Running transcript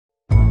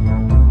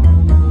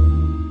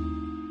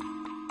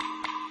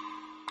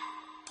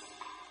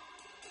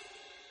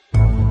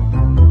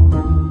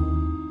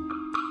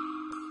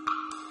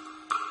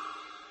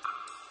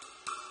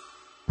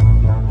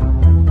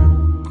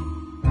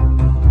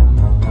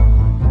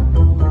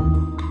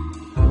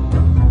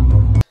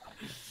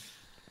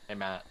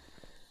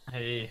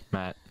Hey.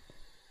 Matt.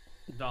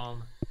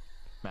 Dom.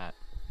 Matt.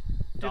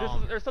 Dude,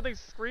 Dom. there's something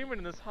screaming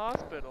in this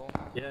hospital.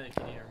 Yeah,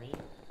 can you hear me?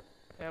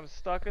 Hey, I'm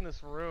stuck in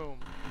this room.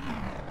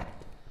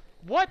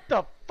 What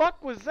the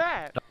fuck was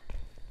that?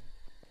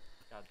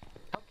 God,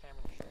 tell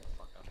Cameron to shut the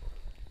fuck up.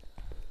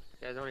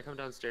 You guys wanna come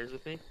downstairs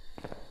with me?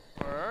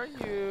 Where are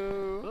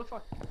you? Who the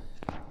fuck?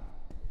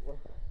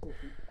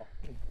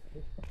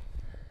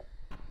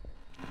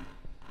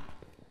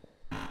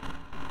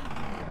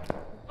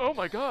 Oh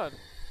my god.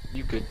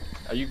 You good?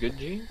 Are you good,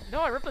 G?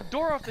 No, I ripped the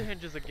door off the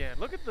hinges again.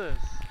 Look at this.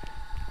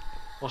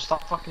 Well,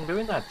 stop fucking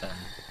doing that then.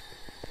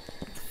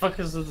 What the fuck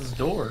is this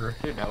door?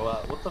 Dude, no,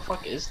 what the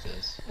fuck is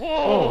this?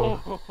 Whoa!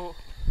 Can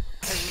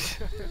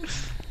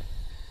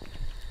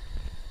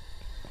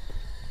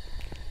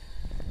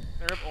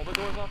I rip all the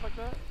doors off like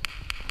that?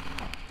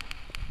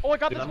 Oh, I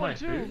got Dude, this that one might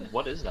too. be-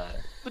 What is that?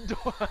 The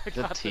door. I The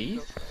got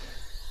teeth? door.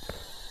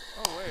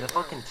 Oh wait. The where?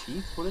 fucking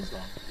teeth? What is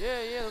that?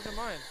 Yeah, those are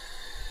mine.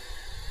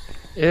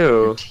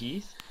 Your Ew.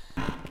 teeth?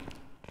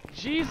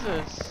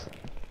 Jesus.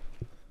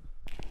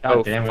 God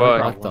Oh, damn, we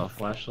fuck. brought one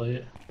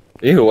flashlight.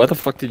 Ew, why the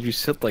fuck did you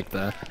sit like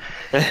that?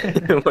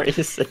 Why are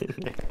you sitting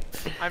there?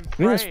 I'm Give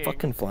me this praying.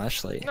 fucking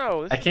flashlight.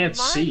 No, this I can't is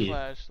my see.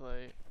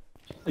 flashlight.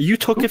 You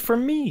took it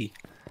from me.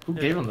 Who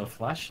gave him the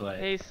flashlight?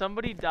 Hey,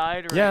 somebody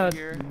died right Yeah,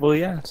 here. well,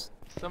 yes.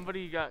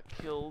 Somebody got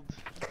killed.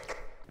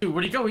 Dude,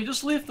 where'd he go? He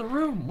just left the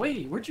room.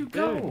 Wait, where'd you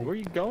go? Dude, where are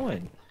you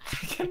going?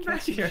 Come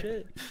back See here.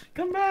 shit.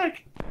 Come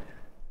back.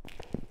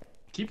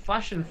 Keep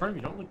flashing in front of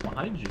you. Don't look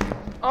behind you.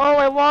 Oh,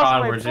 I lost God,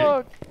 my where's he?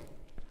 book.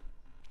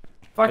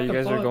 Fuck You the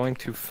guys are book. going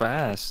too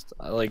fast.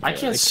 I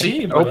can't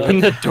see, bro. Open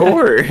the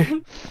door.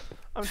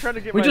 I'm trying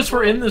to get We my just were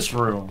book. in this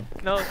room.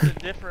 No, it's a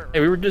different room. Hey,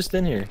 we were just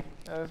in here.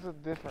 No, it's a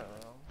different room.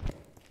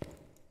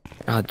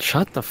 God,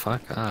 shut the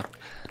fuck up.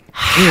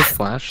 Give me your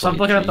flashlight. Stop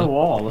looking at G. the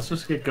wall. Let's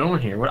just get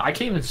going here. What? I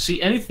can't even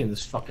see anything in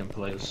this fucking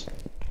place.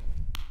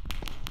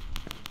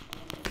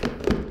 Oh,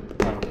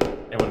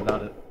 yeah, what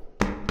about it?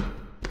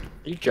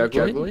 Are you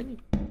juggling?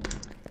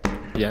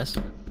 Yes.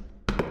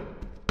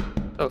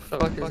 The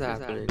fuck is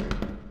happening?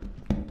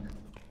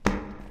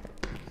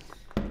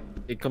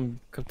 Hey, come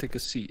take a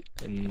seat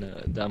in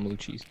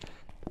Damucci's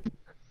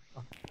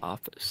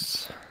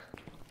office.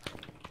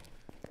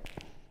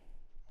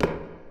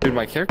 Dude,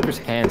 my character's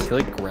hands, he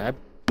like grabbed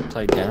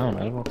upside down.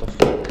 I don't know what the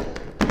fuck.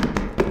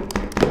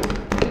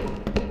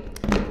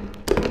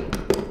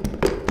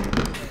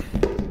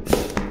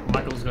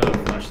 Michael's got a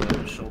flashlight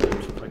on his shoulder.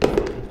 Which looks like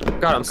funny.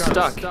 God, I'm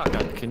stuck.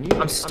 God, can you?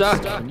 I'm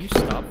stuck. Can you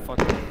stop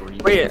fucking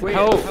breathing? Wait,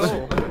 help!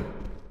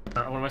 What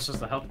am I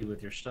supposed to help you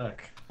with? You're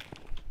stuck.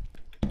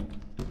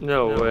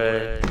 No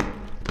way.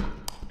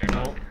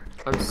 No.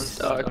 I'm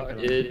stuck,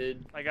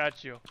 dude. I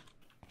got you.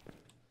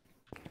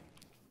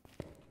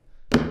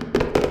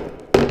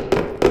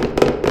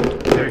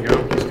 There you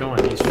go. He's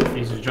going.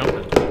 He's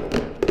jumping.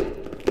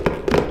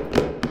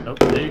 Nope.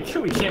 There you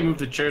go. We can't move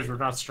the chairs. We're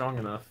not strong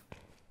enough.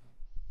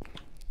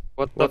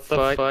 What the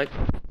fuck?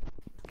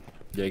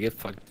 Yeah, get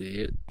fucked,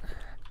 idiot.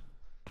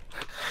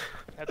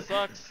 That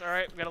sucks.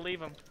 Alright, we gotta leave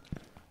him.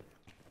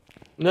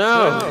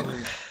 No!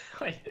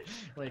 Wait.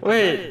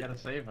 Wait. You gotta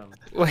save him.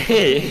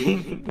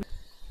 Wait.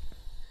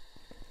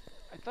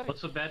 I thought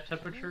What's the bad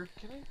temperature?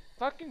 Can I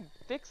fucking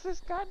fix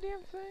this goddamn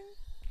thing?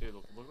 Dude,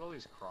 look at all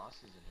these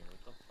crosses in here.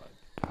 What the fuck?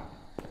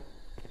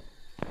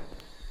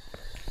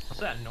 What's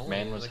that noise?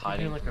 Man was Like,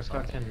 hiding you're like a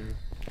from fucking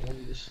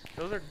noise.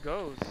 Those are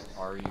ghosts.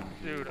 Are you?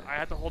 Dude, I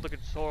have to hold the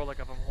controller like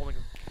if I'm holding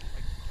a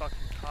fucking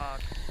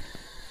cock.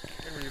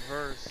 In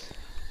reverse.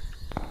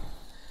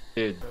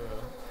 Dude.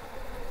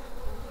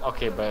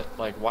 Okay, but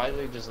like, why do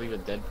they just leave a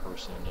dead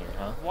person in here,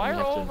 huh? Why And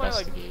are you have to all my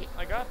like... investigate.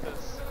 I got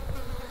this.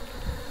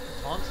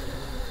 Haunted.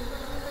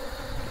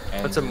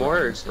 And What's a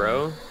morgue, Robinson.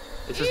 bro?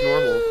 It's just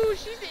normal. Ew,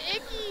 she's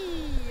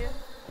icky!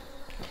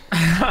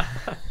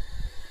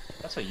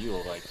 That's what you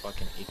look like,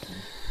 fucking icky.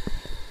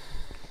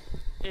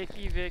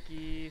 Icky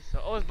Vicky. So,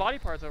 oh, his body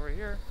part's over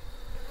here.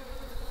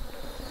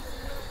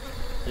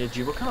 Yeah,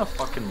 G, what kind of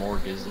fucking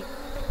morgue is it?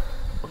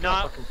 What kind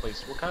Not- of fucking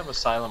place? What kind of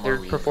asylum They're are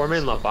we in?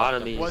 performing This is fucked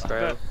up lobotomies, What's bro.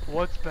 asylum.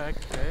 What's back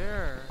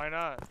there? Why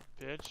not,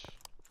 bitch?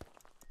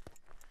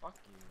 Fuck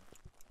you.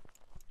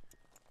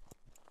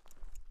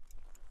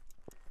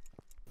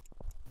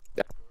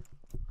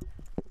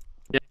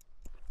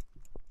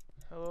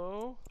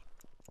 Hello?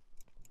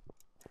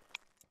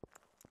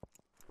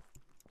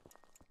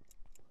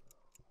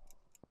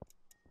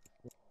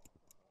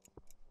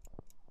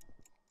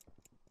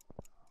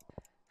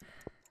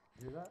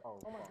 Oh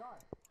my god.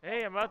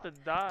 Hey, I'm about to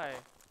die.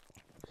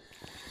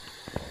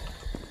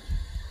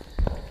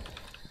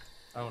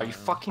 Oh, Are you no.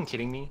 fucking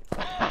kidding me?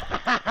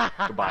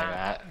 Goodbye,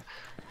 Matt.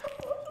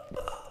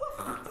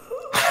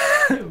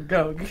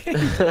 Go. Dude,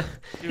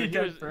 he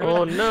died was, for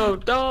Oh no,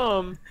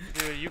 Dom!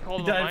 dude, you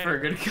called He him a died for a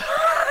minor. good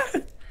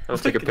cause.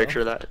 Let's take a picture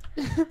of that.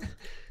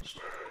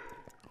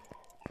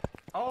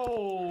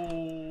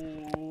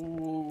 Oh,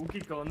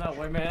 keep going that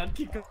way, man.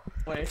 Keep going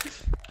that way.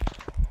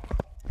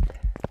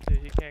 Dude,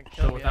 he can't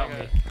kill So me. without I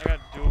me. got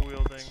dual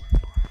wielding.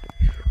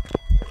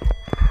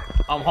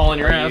 I'm hauling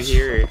your Are you ass.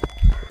 here?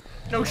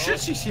 No shit,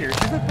 she's here.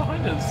 She's right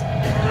behind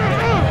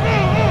us.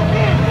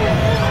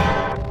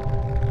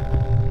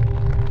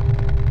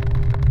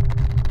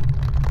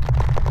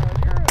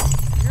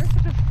 You're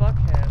such a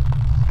fuckhead.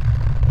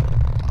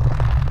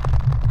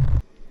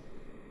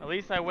 At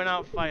least I went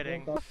out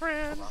fighting. My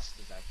friends. Rust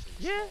is actually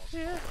the Yeah,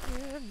 smallest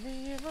yeah, yeah,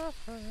 me and my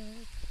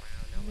friends.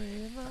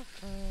 Me and my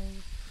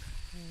friends.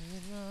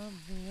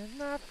 Me and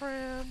my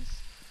friends.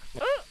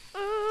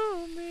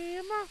 Oh, me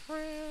and my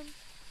friend.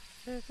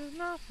 This is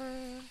my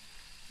friend.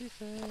 He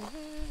said, comes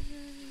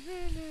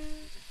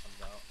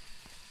out.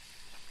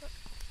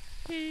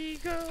 he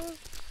goes.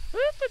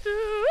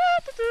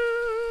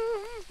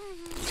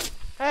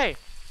 Hey,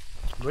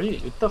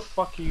 What the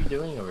fuck are you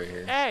doing over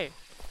here? hey,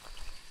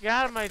 get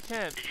out of my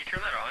tent. Did you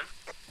turn that on?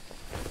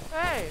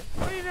 Hey,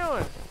 what are you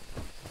doing?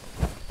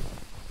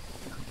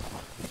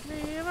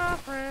 Me and my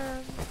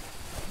friends.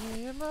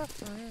 Me and my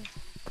friends.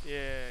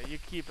 Yeah, you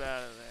keep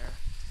out of there.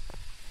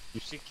 You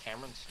see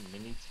Cameron's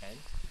mini tent?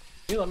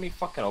 Can you let me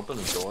fucking open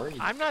the door? You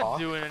I'm not cock?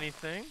 doing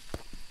anything.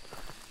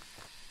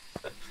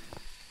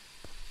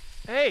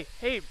 Hey,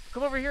 hey,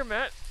 come over here,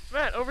 Matt.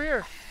 Matt, over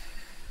here.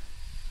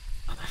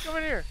 Come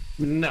in here.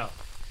 No.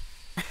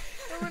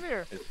 Come in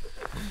here.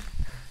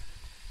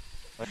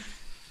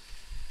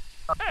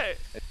 Hey,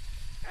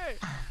 hey,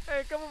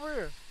 hey, come over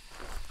here.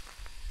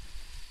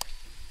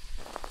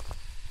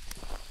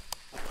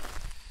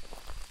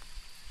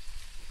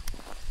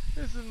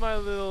 This is my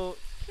little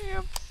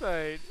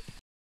campsite.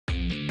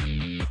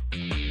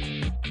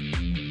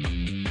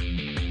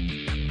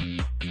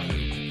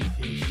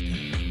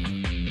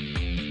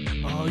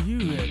 Are you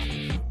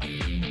ready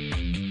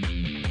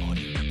for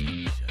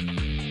me?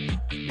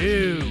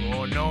 You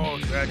are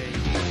not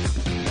ready.